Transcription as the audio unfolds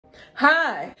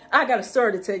Hi, I got a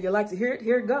story to tell you. Like to hear it?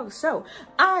 Here it goes. So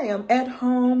I am at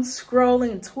home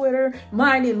scrolling Twitter,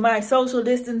 minding my social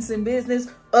distancing business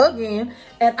again,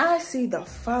 and I see the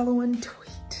following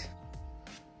tweet.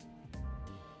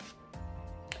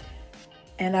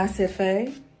 And I said,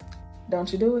 Faye,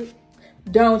 don't you do it.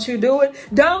 Don't you do it.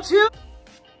 Don't you?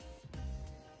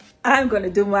 I'm going to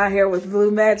do my hair with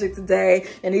Blue Magic today,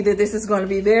 and either this is going to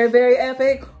be very, very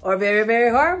epic or very,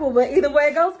 very horrible, but either way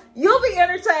it goes, you'll be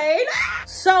entertained.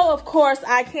 So, of course,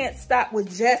 I can't stop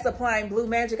with just applying Blue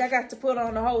Magic. I got to put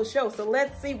on the whole show, so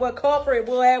let's see what culprit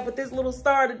we'll have with this little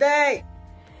star today.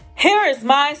 Here is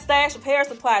my stash of hair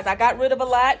supplies. I got rid of a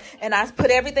lot, and I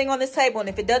put everything on this table, and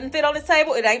if it doesn't fit on this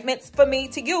table, it ain't meant for me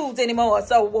to use anymore.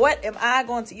 So what am I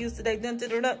going to use today? Dun, dun,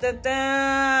 dun, dun, dun,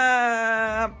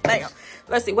 dun. Bam.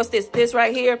 Let's see, what's this? This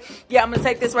right here. Yeah, I'm gonna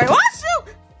take this right. Oh,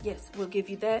 shoot! Yes, we'll give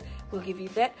you that. We'll give you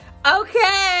that.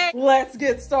 Okay, let's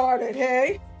get started,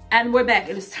 hey? And we're back.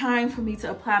 It is time for me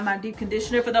to apply my deep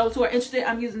conditioner. For those who are interested,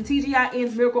 I'm using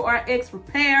TGIN's Miracle RX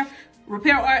Repair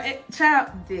RX, child,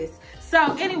 this.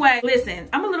 So anyway, listen,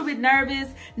 I'm a little bit nervous,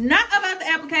 not about the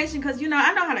application, because, you know,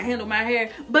 I know how to handle my hair,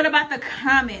 but about the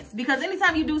comments. Because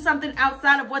anytime you do something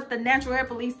outside of what the Natural Hair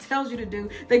Police tells you to do,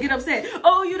 they get upset.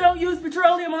 Oh, you don't use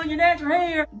petroleum on your natural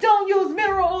hair. Don't use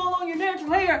mineral oil on your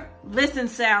natural hair. Listen,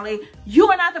 Sally, you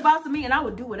are not the boss of me, and I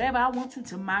will do whatever I want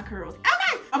to my curls.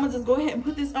 Okay, I'm gonna just go ahead and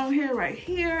put this on here right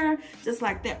here, just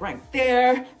like that right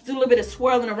there. Do a little bit of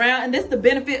swirling around, and this is the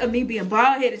benefit of me being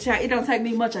bald-headed, child. It don't take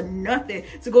me much of nothing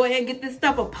to go ahead and get this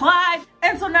stuff applied.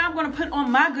 And so now I'm gonna put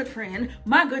on my good friend,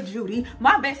 my good Judy,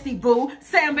 my bestie boo,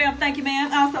 Sam Bam, thank you,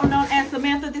 ma'am, also known as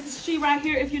Samantha. This is she right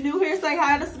here. If you're new here, say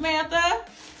hi to Samantha.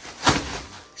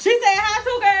 She said hi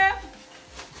too, girl.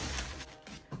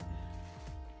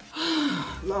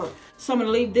 Lord. So I'm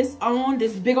gonna leave this on,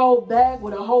 this big old bag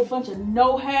with a whole bunch of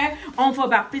no hair on for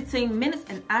about 15 minutes,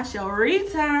 and I shall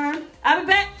return. I'll be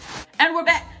back. And we're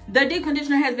back. The deep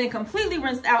conditioner has been completely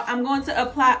rinsed out. I'm going to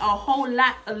apply a whole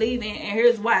lot of leave-in, and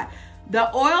here's why.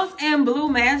 The oils in Blue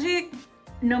Magic,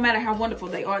 no matter how wonderful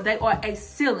they are a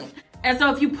sealant. And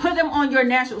so if you put them on your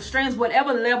natural strands,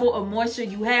 whatever level of moisture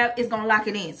you have, it's gonna lock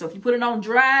it in. So if you put it on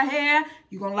dry hair,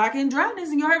 you're gonna lock in dryness,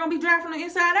 and your hair gonna be dry from the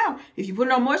inside out. If you put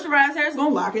it on moisturized hair, it's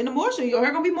gonna lock in the moisture. Your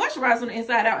hair gonna be moisturized from the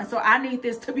inside out. And so I need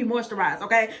this to be moisturized,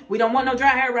 okay? We don't want no dry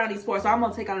hair around these pores, so I'm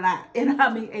gonna take a lot, and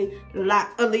I mean a lot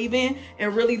of leave-in,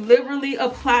 and really liberally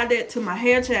apply that to my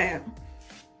hair, child.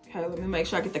 Okay, let me make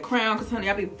sure I get the crown, because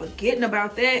honey, I be forgetting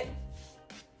about that.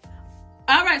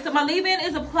 All right, so my leave-in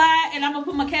is applied, and I'm gonna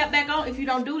put my cap back on. If you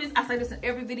don't do this, I say this in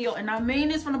every video, and I mean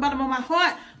this from the bottom of my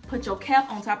heart. Put your cap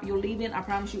on top of your leave-in. I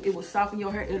promise you, it will soften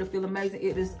your hair. It'll feel amazing.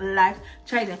 It is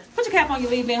life-changing. Put your cap on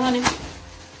your leave-in, honey.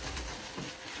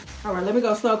 All right, let me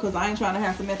go slow, because I ain't trying to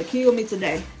have Samantha kill me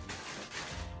today.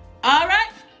 All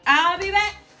right, I'll be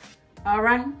back. All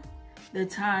right, the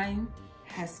time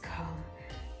has come.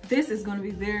 This is gonna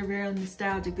be very, very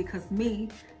nostalgic, because me,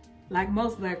 like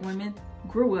most Black women,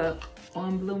 grew up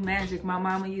on Blue Magic. My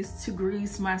mama used to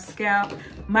grease my scalp.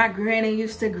 My granny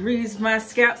used to grease my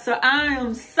scalp. So I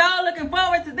am so looking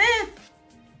forward to this.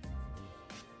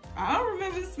 I don't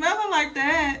remember smelling like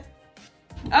that.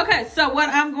 Okay, so what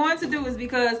I'm going to do is,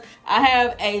 because I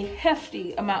have a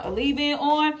hefty amount of leave-in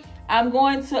on, I'm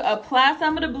going to apply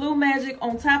some of the Blue Magic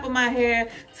on top of my hair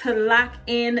to lock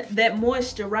in that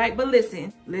moisture, right? But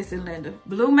listen, Linda,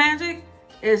 Blue Magic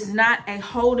is not a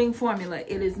holding formula.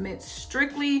 It is meant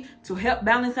strictly to help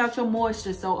balance out your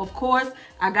moisture. So of course,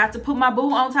 I got to put my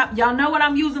boo on top. Y'all know what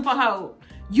I'm using for hold.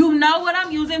 You know what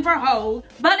I'm using for hold.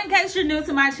 But in case you're new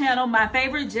to my channel, my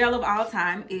favorite gel of all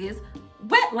time is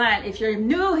Wetline. If you're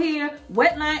new here,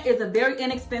 Wetline is a very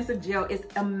inexpensive gel. It's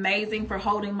amazing for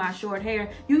holding my short hair.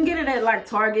 You can get it at like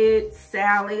Target,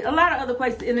 Sally, a lot of other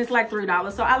places, and it's like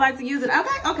 $3. So I like to use it.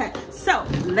 Okay. So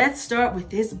let's start with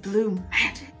this Blue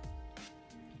Magic.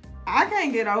 I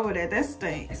can't get over that. That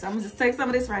stinks. So I'm gonna just take some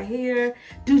of this right here,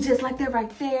 do just like that right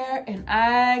there, and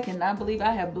I cannot believe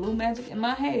I have Blue Magic in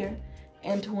my hair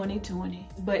in 2020.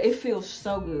 But it feels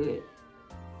so good.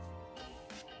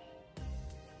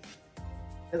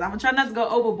 Because I'm gonna try not to go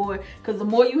overboard, because the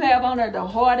more you have on there, the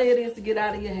harder it is to get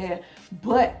out of your hair.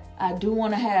 But I do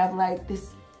want to have like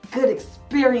this good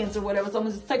experience or whatever. So I'm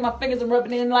gonna just take my fingers and rub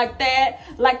it in like that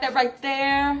right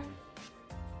there.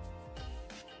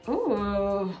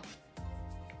 Ooh.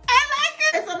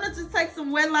 So I'm gonna just take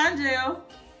some Wetline gel,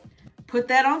 put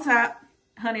that on top.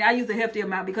 Honey, I use a hefty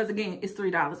amount because, again, it's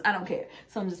 $3. I don't care.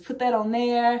 So I'm just put that on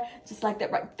there, just like that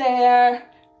right there.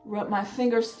 Rub my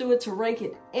fingers through it to rake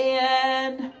it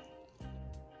in.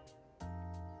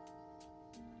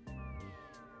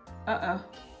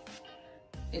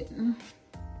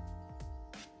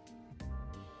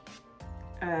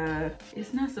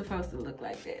 It's not supposed to look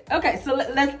like that. Okay, so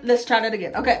let's try that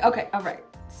again. Okay, all right.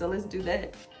 So let's do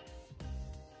that.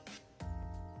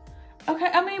 Okay,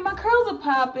 I mean, my curls are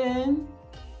popping.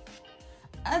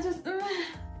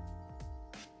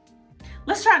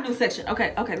 Let's try a new section.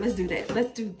 Okay, let's do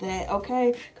that.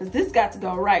 Okay? Because this got to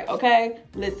go right, okay?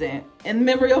 Listen, in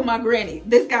memory of my granny,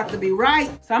 this got to be right.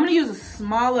 So I'm gonna use a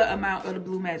smaller amount of the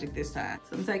Blue Magic this time.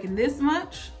 So I'm taking this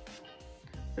much,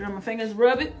 put it on my fingers,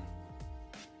 rub it.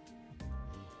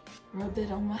 Rub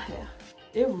that on my hair.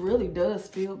 It really does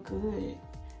feel good.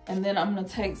 And then I'm gonna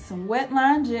take some wet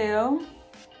line gel,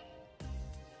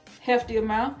 hefty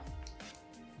amount,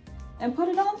 and put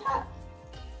it on top.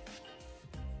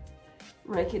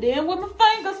 Rake it in with my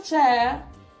fingers, child.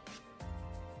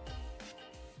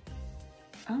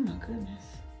 Oh my goodness.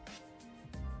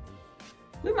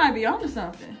 We might be onto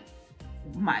something.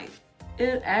 Might.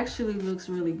 It actually looks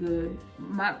really good.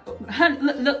 Honey,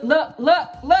 look.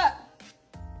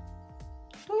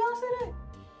 Do y'all see that?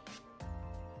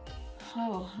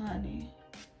 Oh, honey.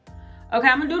 Okay,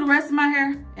 I'm gonna do the rest of my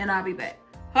hair and I'll be back.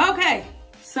 Okay.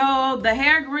 So the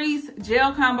hair grease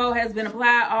gel combo has been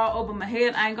applied all over my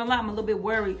head. I ain't gonna lie, I'm a little bit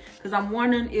worried because I'm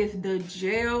wondering if the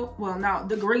gel, well, no,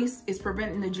 the grease is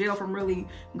preventing the gel from really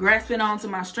grasping onto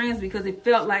my strands because it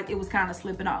felt like it was kind of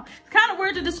slipping off. It's kind of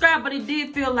weird to describe, but it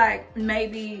did feel like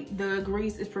maybe the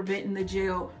grease is preventing the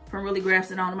gel from really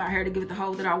grasping onto my hair to give it the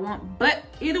hold that I want. But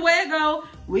either way it go,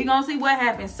 we gonna see what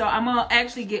happens. So I'm gonna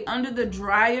actually get under the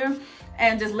dryer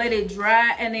and just let it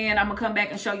dry, and then I'm gonna come back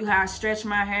and show you how I stretch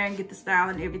my hair and get the style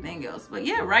and everything else. But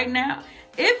yeah, right now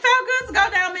it felt good to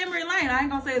go down memory lane. I ain't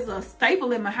gonna say it's a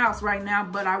staple in my house right now,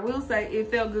 but I will say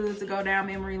it felt good to go down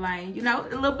memory lane. You know,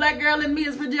 the little black girl in me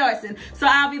is rejoicing. So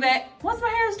I'll be back once my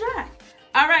hair is dry.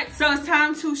 All right, so it's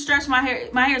time to stretch my hair.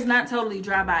 My hair is not totally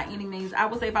dry by any means. I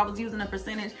would say if I was using a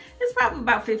percentage, it's probably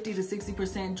about 50 to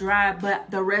 60% dry,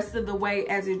 but the rest of the way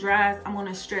as it dries, I'm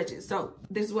gonna stretch it. So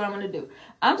this is what I'm gonna do.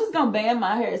 I'm just gonna band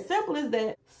my hair, as simple as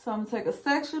that. So I'm gonna take a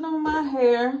section of my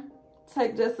hair,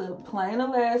 take just a plain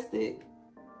elastic,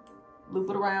 loop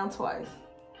it around twice.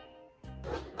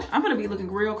 I'm gonna be looking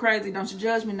real crazy, don't you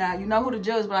judge me now. You know who to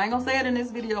judge, but I ain't gonna say it in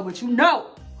this video, but you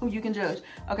know who you can judge.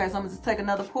 Okay, so I'm gonna just take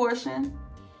another portion,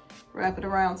 wrap it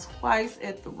around twice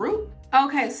at the root.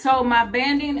 Okay, so my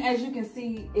banding, as you can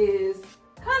see, is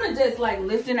kind of just like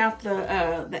lifting out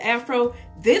the afro.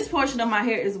 This portion of my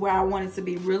hair is where I want it to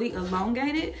be really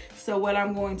elongated. So what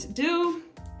I'm going to do,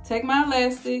 take my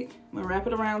elastic, I'm gonna wrap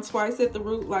it around twice at the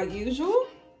root like usual.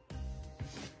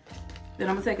 Then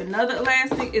I'm gonna take another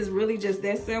elastic, it's really just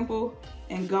that simple,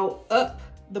 and go up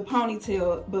the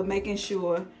ponytail, but making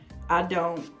sure I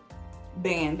don't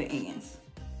band the ends.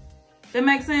 That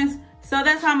makes sense? So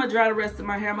that's how I'm gonna dry the rest of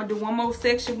my hair. I'm gonna do one more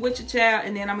section with your child,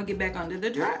 and then I'm gonna get back under the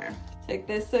dryer. Take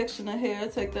that section of hair,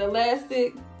 take the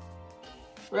elastic,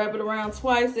 wrap it around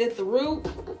twice at the root,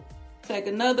 take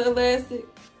another elastic,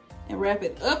 and wrap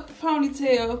it up the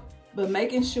ponytail, but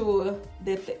making sure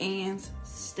that the ends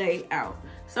stay out.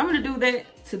 So I'm gonna do that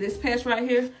to this patch right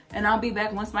here, and I'll be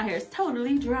back once my hair is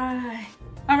totally dry.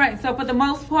 All right, so for the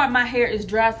most part, my hair is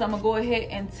dry, so I'm gonna go ahead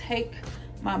and take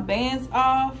my bands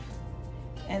off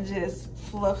and just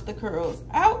fluff the curls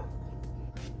out.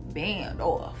 Band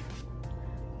off.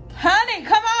 Honey,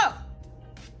 come up.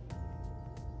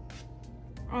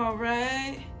 All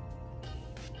right.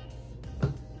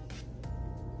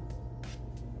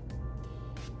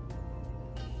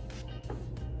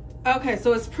 Okay,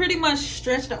 so it's pretty much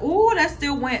stretched out. Ooh, that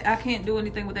still went. I can't do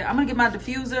anything with that. I'm gonna get my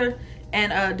diffuser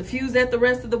and diffuse that the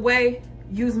rest of the way.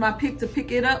 Use my pick to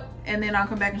pick it up, and then I'll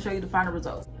come back and show you the final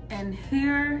results. And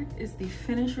here is the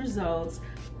finished results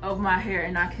of my hair,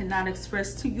 and I cannot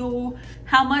express to you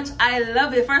how much I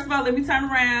love it. First of all, let me turn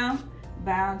around.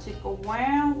 Bow, chicka,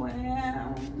 wow,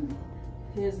 wow.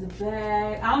 Here's the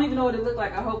bag. I don't even know what it looked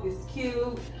like. I hope it's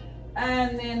cute.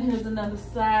 And then here's another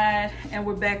side, and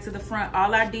we're back to the front.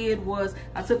 All I did was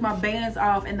I took my bands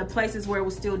off, and the places where it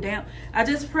was still damp, I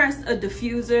just pressed a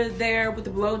diffuser there with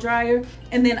the blow dryer,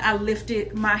 and then I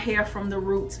lifted my hair from the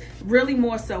roots. Really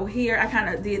more so here, I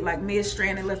kind of did like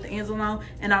mid-strand and left the ends alone,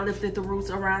 and I lifted the roots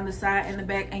around the side and the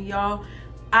back. And y'all,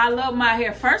 I love my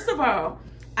hair. First of all,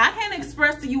 I can't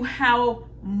express to you how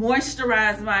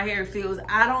moisturized my hair feels.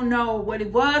 I don't know what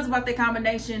it was about the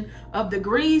combination of the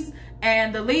grease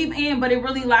and the leave-in, but it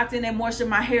really locked in that moisture.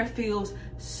 My hair feels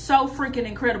so freaking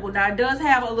incredible. Now it does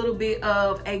have a little bit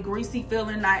of a greasy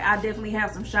feeling. I definitely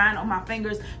have some shine on my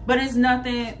fingers, but it's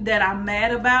nothing that I'm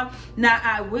mad about. Now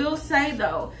I will say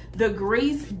though, the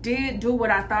grease did do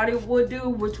what I thought it would do,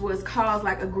 which was cause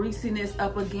like a greasiness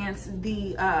up against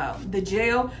the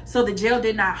gel. So the gel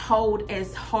did not hold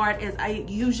as hard as I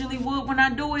usually would when I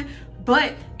do it,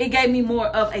 but it gave me more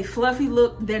of a fluffy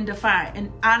look than defined.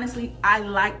 And honestly, I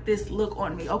like this look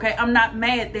on me, okay? I'm not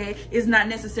mad that it's not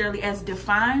necessarily as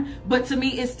defined, but to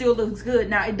me, it still looks good.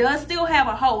 Now, it does still have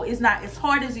a hold. It's not as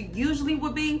hard as it usually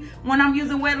would be when I'm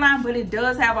using wet line, but it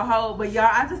does have a hold. But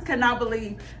y'all, I just cannot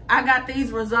believe I got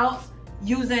these results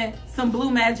using some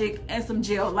Blue Magic and some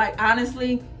gel. Like,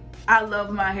 honestly, I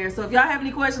love my hair. So if y'all have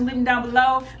any questions, leave them down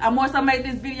below. I more so made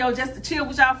this video just to chill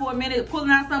with y'all for a minute,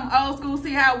 pulling out some old school,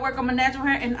 see how it work on my natural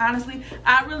hair. And honestly,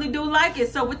 I really do like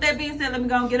it. So with that being said, let me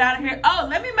go and get out of here. Oh,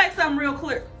 let me make something real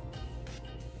clear.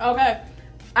 Okay,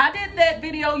 I did that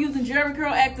video using Jerry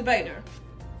Curl Activator.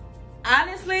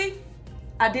 Honestly,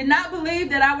 I did not believe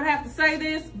that I would have to say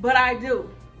this, but I do.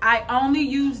 I only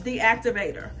use the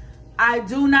activator. I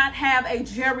do not have a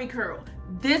Jerry curl.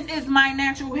 This is my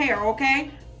natural hair,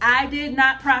 okay? I did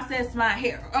not process my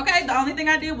hair, okay? The only thing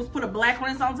I did was put a black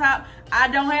rinse on top. I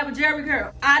don't have a Jerry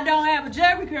curl. I don't have a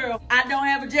Jerry curl. I don't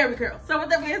have a Jerry curl. So with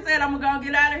that being said, I'm gonna go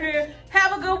get out of here.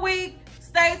 Have a good week.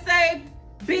 Stay safe.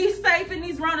 Be safe in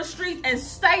these Rona streets and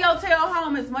stay your tail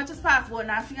home as much as possible.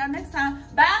 And I'll see y'all next time.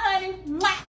 Bye, honey. Mwah.